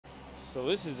So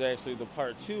this is actually the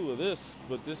part 2 of this,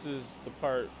 but this is the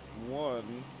part 1.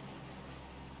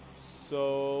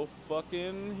 So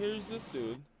fucking here's this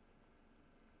dude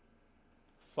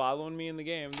following me in the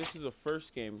game. This is the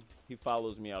first game he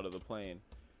follows me out of the plane,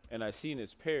 and I seen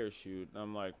his parachute. And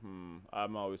I'm like,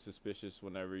 I'm always suspicious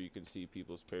whenever you can see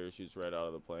people's parachutes right out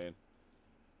of the plane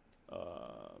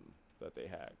that they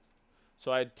hack.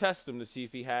 So I test him to see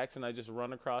if he hacks, and I just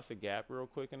run across a gap real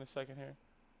quick in a second here.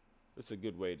 It's a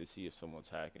good way to see if someone's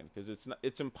hacking, because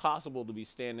it's impossible to be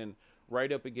standing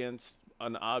right up against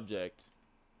an object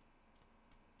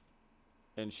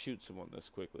and shoot someone this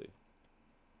quickly.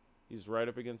 He's right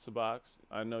up against the box.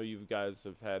 I know you guys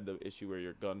have had the issue where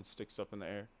your gun sticks up in the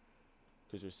air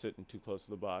because you're sitting too close to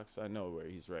the box. I know where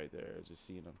he's right there. I just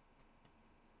seen him.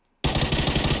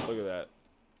 Look at that.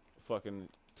 Fucking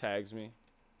tags me.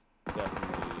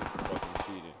 Definitely fucking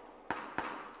cheating.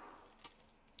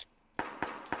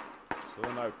 So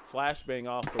then I flashbang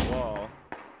off the wall,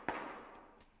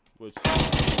 which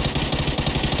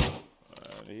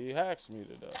he hacks me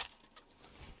to death.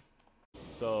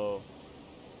 So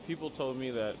people told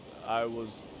me that I was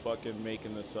fucking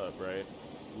making this up, right?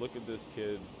 Look at this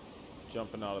kid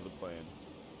jumping out of the plane.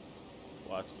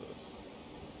 Watch this.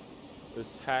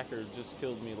 This hacker just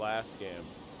killed me last game.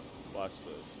 Watch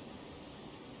this.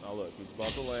 Now look, he's about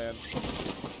to land.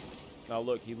 Now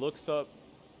look, he looks up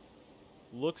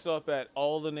at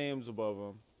all the names above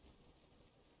him.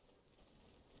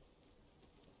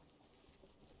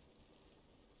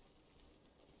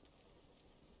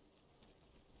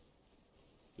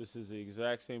 This is the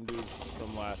exact same dude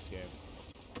from last game.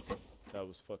 That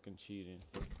was fucking cheating.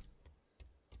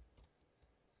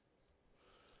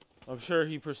 I'm sure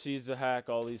he proceeds to hack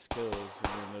all these kills.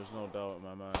 I mean, there's no doubt in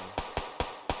my mind.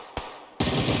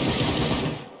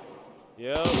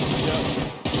 Yep.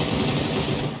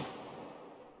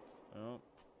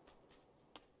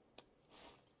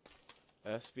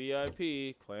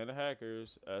 SVIP, Clan of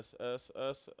Hackers.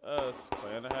 SSSS,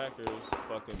 Clan of Hackers.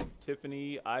 Fucking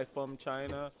Tiffany, iPhone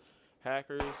China,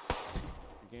 hackers.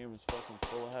 The game is fucking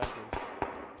full of hackers.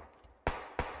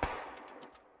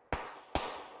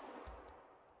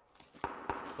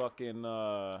 Fucking,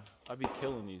 I be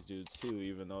killing these dudes too,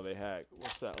 even though they hack.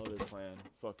 What's that other clan?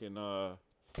 Fucking, oh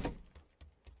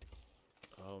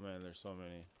man, there's so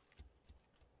many.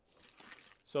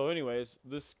 So anyways,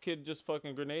 this kid just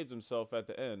fucking grenades himself at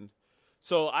the end.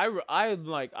 So I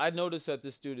noticed that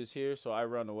this dude is here, so I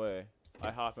run away.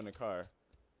 I hop in a car.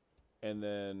 And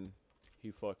then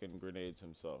he fucking grenades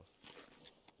himself.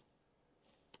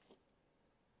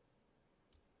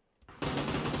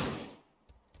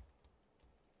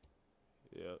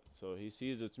 Yeah, so he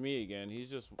sees it's me again. He's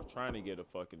just trying to get a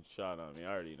fucking shot on me.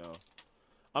 I already know.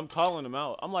 I'm calling him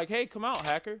out. I'm like, hey, come out,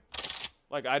 hacker.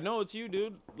 Like, I know it's you,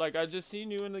 dude. Like, I just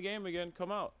seen you in the game again.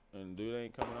 Come out. And dude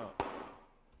ain't coming out.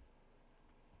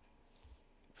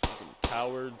 Fucking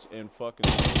cowards and fucking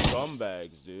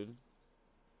scumbags, dude.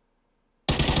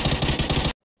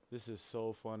 This is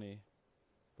so funny.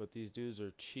 But these dudes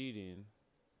are cheating.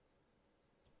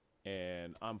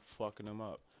 And I'm fucking them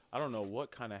up. I don't know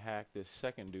what kind of hack this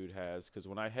second dude has. Because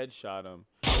when I headshot him,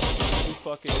 he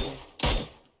fucking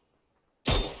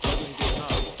doesn't get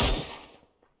knocked.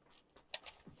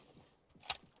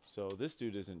 So this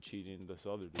dude isn't cheating, this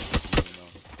other dude is cheating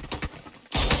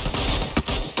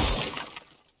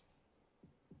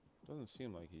though. Doesn't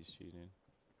seem like he's cheating.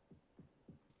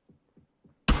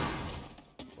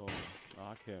 Oh,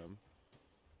 knock him.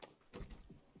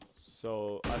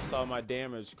 So I saw my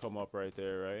damage come up right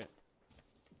there, right?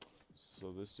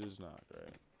 So this dude's knocked,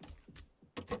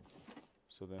 right?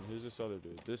 So then who's this other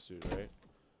dude? This dude, right?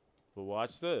 But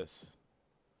watch this.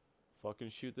 Fucking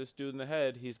shoot this dude in the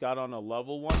head. He's got on a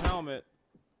level 1 helmet.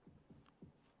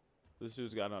 This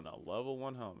dude's got on a level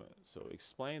 1 helmet. So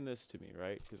explain this to me,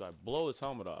 right? Because I blow his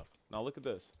helmet off. Now look at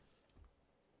this.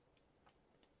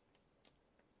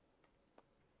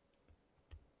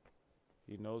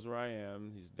 He knows where I am.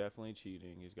 He's definitely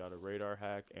cheating. He's got a radar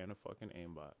hack and a fucking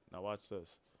aimbot. Now watch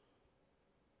this.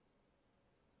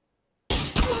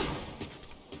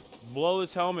 Blow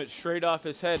his helmet straight off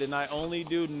his head, and I only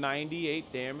do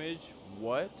 98 damage.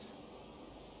 What?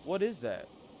 What is that?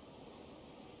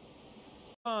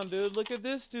 Come on, dude. Look at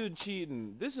this dude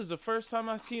cheating. This is the first time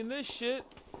I've seen this shit.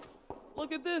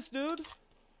 Look at this, dude.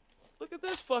 Look at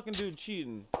this fucking dude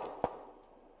cheating.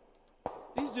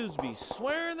 These dudes be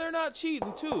swearing they're not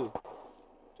cheating, too.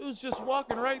 Dude's just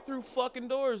walking right through fucking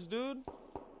doors, dude.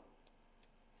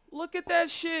 Look at that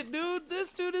shit, dude.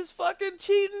 This dude is fucking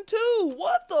cheating too.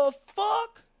 What the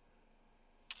fuck?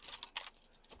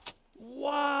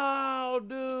 Wow,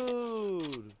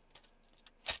 dude.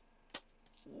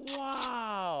 Wow.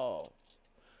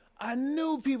 I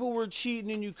knew people were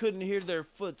cheating and you couldn't hear their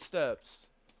footsteps.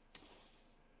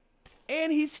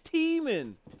 And he's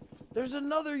teaming. There's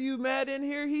another you mad in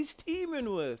here he's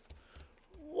teaming with.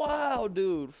 Wow,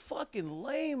 dude. Fucking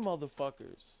lame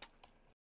motherfuckers.